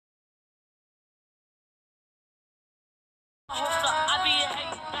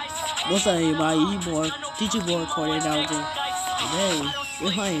What's up, everybody? Teacher boy, Corey Dalton. Today,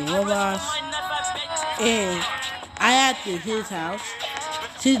 we're playing Roblox, and I at his house.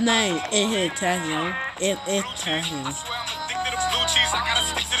 His name is his Tassian. It's Tassian.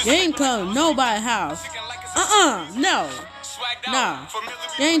 You ain't come nobody's house. No. Nah.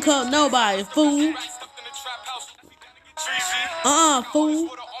 You ain't come nobody, fool. Fool.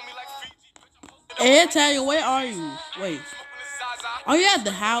 Hey, Tassian, where are you? Wait. Are you at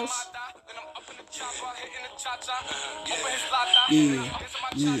the house? Yeah.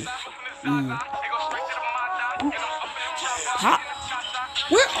 How?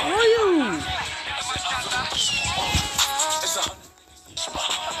 Where are you?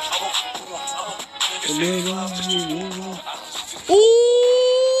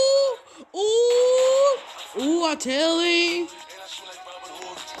 Ooh, I tell you.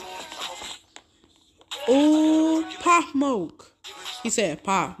 Ooh, Pop Smoke. He said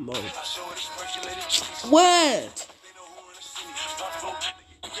Pop Smoke. What?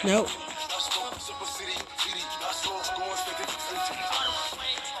 Nope.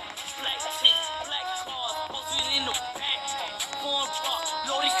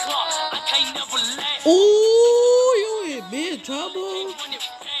 Ooh, you in big trouble.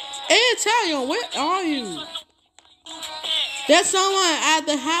 Hey, Italian, where are you? There's someone at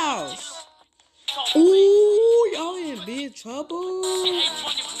the house. Ooh, y'all in big trouble.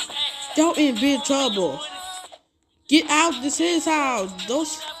 Y'all in big trouble. Get out this his house.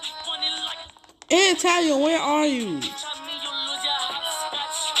 Those. Hey, Italian, where are you?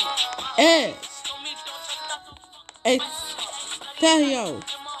 Hey, Italian.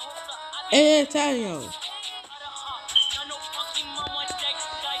 Hey, Italian.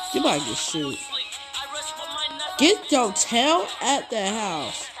 You might get shoot. Get your tail at the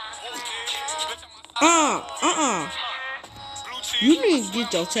house. You need to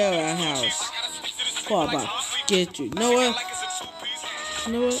get your tail at the house. Before I get you. You know what?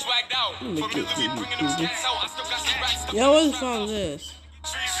 You know what? Let me get you. Yo, what's the fun of this?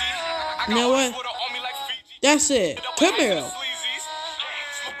 You know what? That's it. Come here.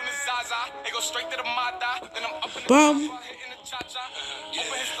 Bum.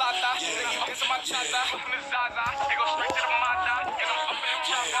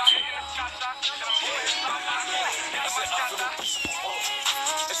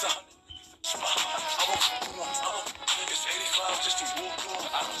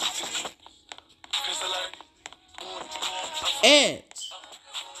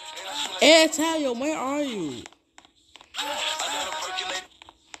 Ed, Tayo, where are you?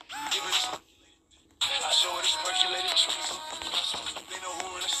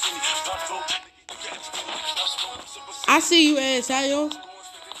 I see you, Ed, Tayo.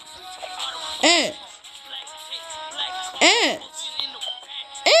 Ed.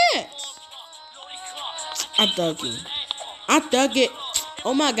 I dug you. I dug it.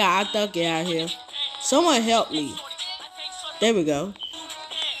 Oh my God, I dug it out here. Someone help me. There we go.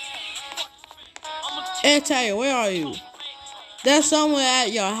 Ed, Tayo, where are you? There's someone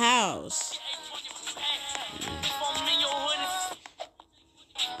at your house.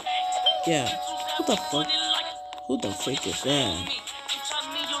 Yeah. What the fuck? Who the freak is that?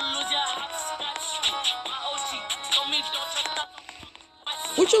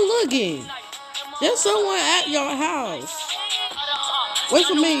 What you looking? There's someone at your house. Wait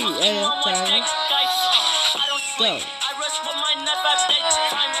for me, Tyler. Go.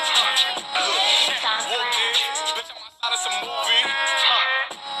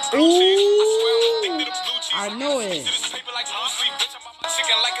 Ooh, I know it.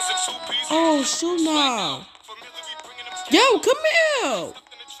 Oh, shoot now. Yo, come here.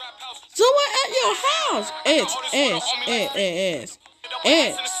 Someone at your house.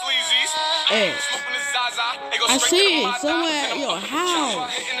 I see it. Someone at your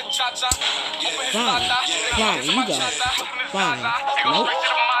house. Fine, you got it. Fine. Nope.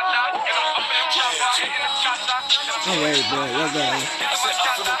 I'm ready, boy. You're ready.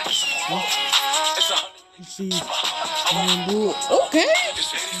 You see, okay.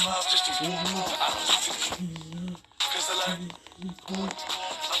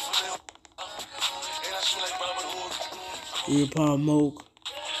 You Pop Smoke.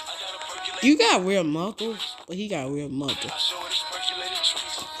 You got real muscle, but he got real muscle.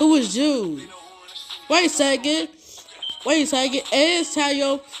 Who was you? Wait a second. Ed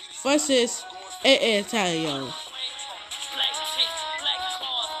Tayo versus Ed Tayo.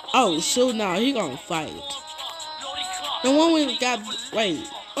 Oh, shoot, now he gonna fight. The one we got. Wait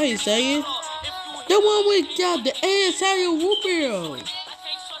a second. The one we got the Ed Tayo Whoopio.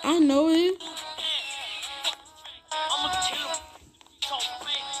 I know him.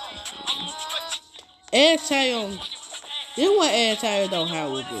 Ed Taylor. This one Ed Taylor don't have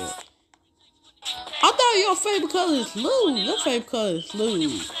a good. I thought your favorite color is blue. Your favorite color is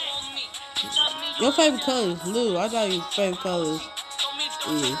blue. Your favorite color is blue. I thought your favorite color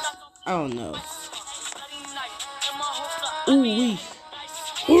is I don't know. Ooh wee.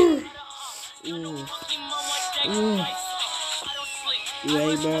 Ooh. Ooh. You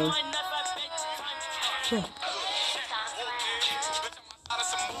ready, bro? Yeah.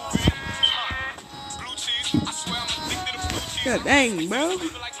 God dang, bro.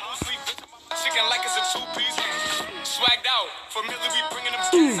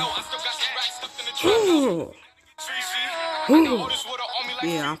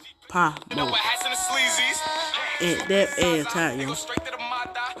 Yeah, pop. And that air tight, yo.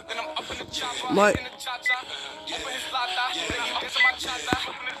 What?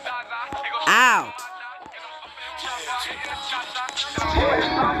 Out.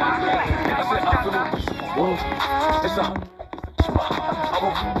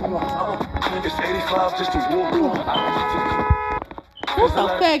 It's 85 just to walk on. Who the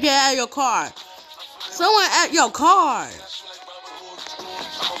fuck get out of your car? Someone at your car.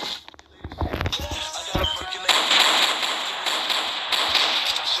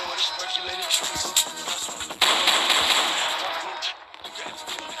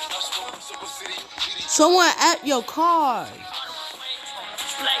 Someone at your car.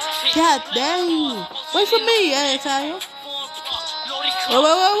 God dang. Wait for me, Tayo. Wait.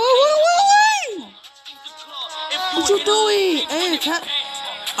 What you doing?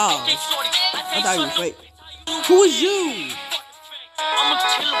 Oh, I thought you were fake. Who is you?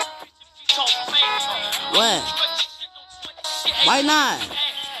 What? Why not?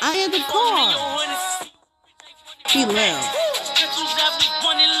 I in the car. He left.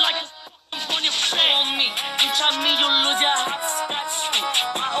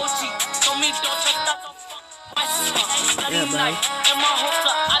 Yeah, bro.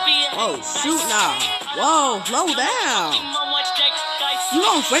 Oh, shoot now. Whoa, slow down. You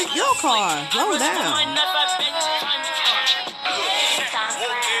gonna break your car. Slow down.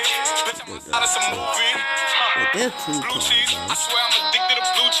 That's too close, bro.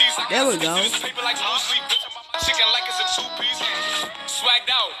 There we go.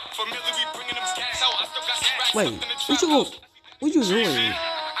 Wait, what you doing?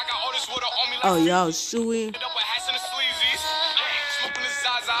 Oh, y'all shooting?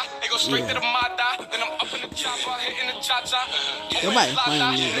 Yeah. Nobody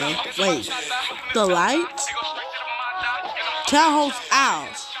playing me, bro. Wait, the lights? Tahoe's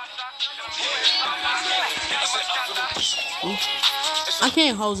out. I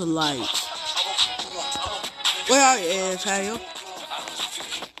can't hold the lights. Where are you, Tayo?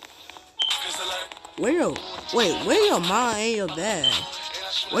 Where your mom and your dad?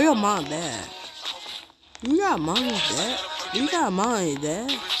 Where your mom and dad? You got mom and dad? You got mom and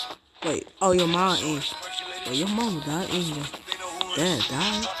dad? Wait, oh, your mom and... Wait, your mom died and your dad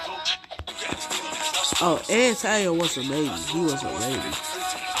died? Oh, Ed Tayo was a baby. He was a baby.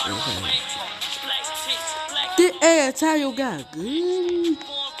 Okay. Did Ed Tayo got good?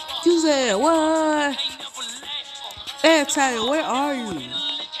 You said, what? Ed Tayo, where are you?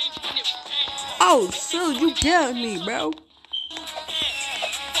 Oh, so you killing me, bro.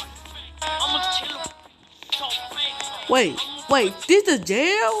 Wait, this the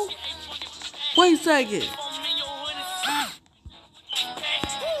jail? Wait a second.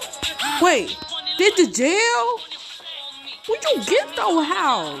 Wait, this the jail? Where'd you get those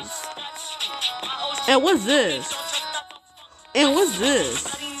house? And what's this? And what's this?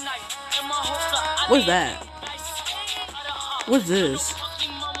 What's that? What's this?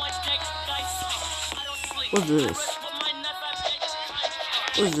 What's this?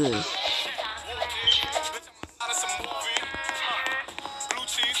 What's this?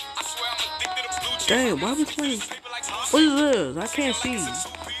 Damn, why we playing? What is this? I can't see.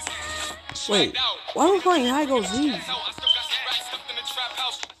 Wait, why we playing hide go Z?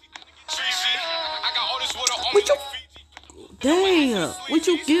 What you? Damn, where'd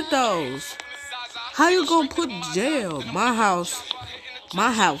you get those? How you gonna put jail? My house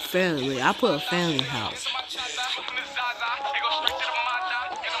family. I put a family house.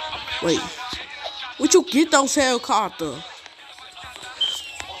 Wait, where'd you get those helicopters?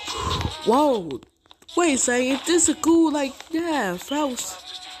 Whoa. Wait a second, this is cool, like, yeah, folks.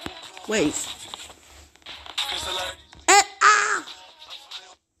 Wait.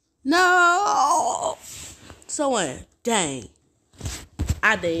 No! Someone, dang.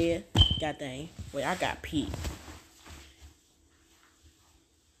 I did. God dang. Wait, I got pee.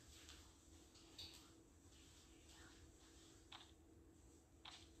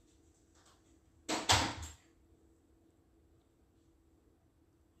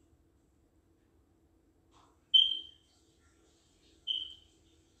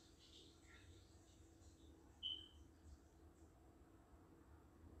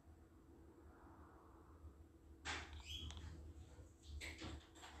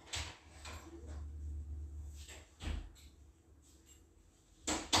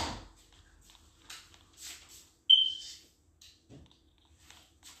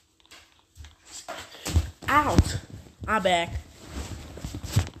 out. I'm back.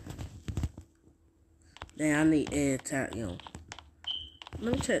 Then I need air talion.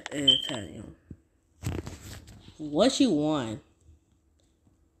 Let me check air talion. What you want?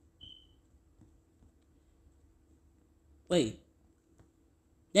 Wait.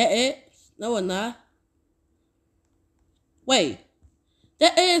 That it? No, it's not. Wait.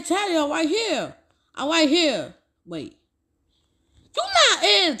 That air talion right here. I'm right here. Wait. You not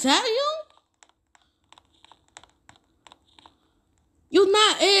air talion? You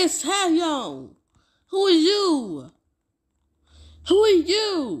not air talion. Who is you? Who is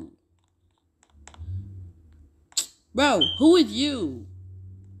you? Bro, who is you?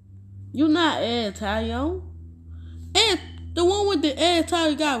 You not Ed Talion. Ed, the one with the Ed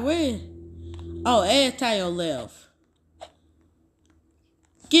Talion got red. Oh, Ed Talion left.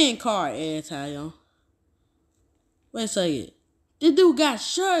 Get in car, Ed Talion. Wait a second. This dude got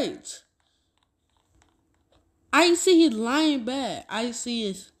shirts. I see his lion back. I see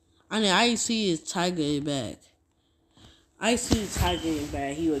his tiger in back. I see his tiger in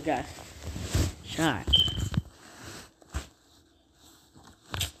back. He would got shot.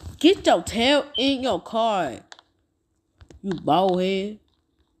 Get your tail in your car, you bald head.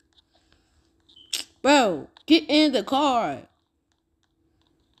 Bro, get in the car.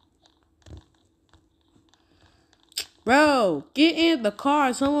 Bro, get in the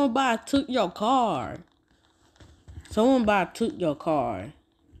car. Someone about took your car. Someone about took your car.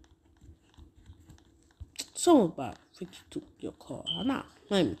 Someone about took your car. I'm not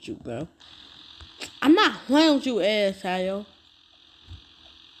playing with you, bro. I'm not playing with you, ass Tayo.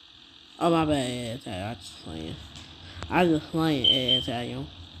 Oh, my bad, ass Tayo. I just playing, ass Tayo.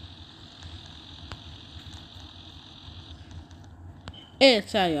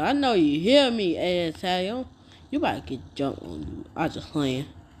 Ass Tayo, I know you hear me, ass Tayo. You about to get jumped on you. I just playing.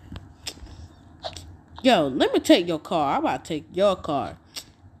 Yo, let me take your car. I'm about to take your car.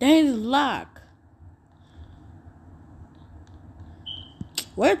 That is locked.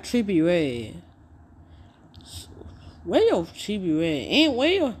 Where Trippy Red? Where your Trippy Red? And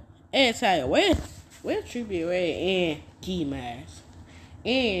where your ass Tayo? Where Trippy Red and Key Mask?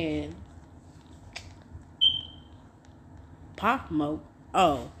 And Pop Smoke.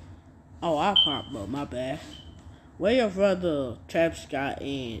 Oh, I Pop Smoke, my bad. Where your brother Travis Scott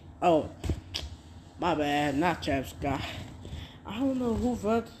and my bad, not Travis Scott. I don't know who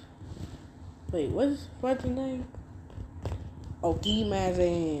brother. Wait, what's brother's name? Oh, Key Mask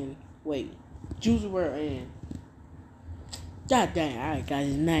and Juice WRLD and God dang, I got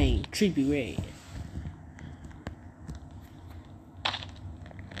his name, Trippy Red.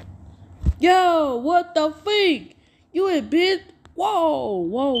 Yo, what the freak? You in big whoa.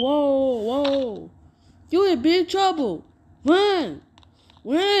 You in big trouble. Run.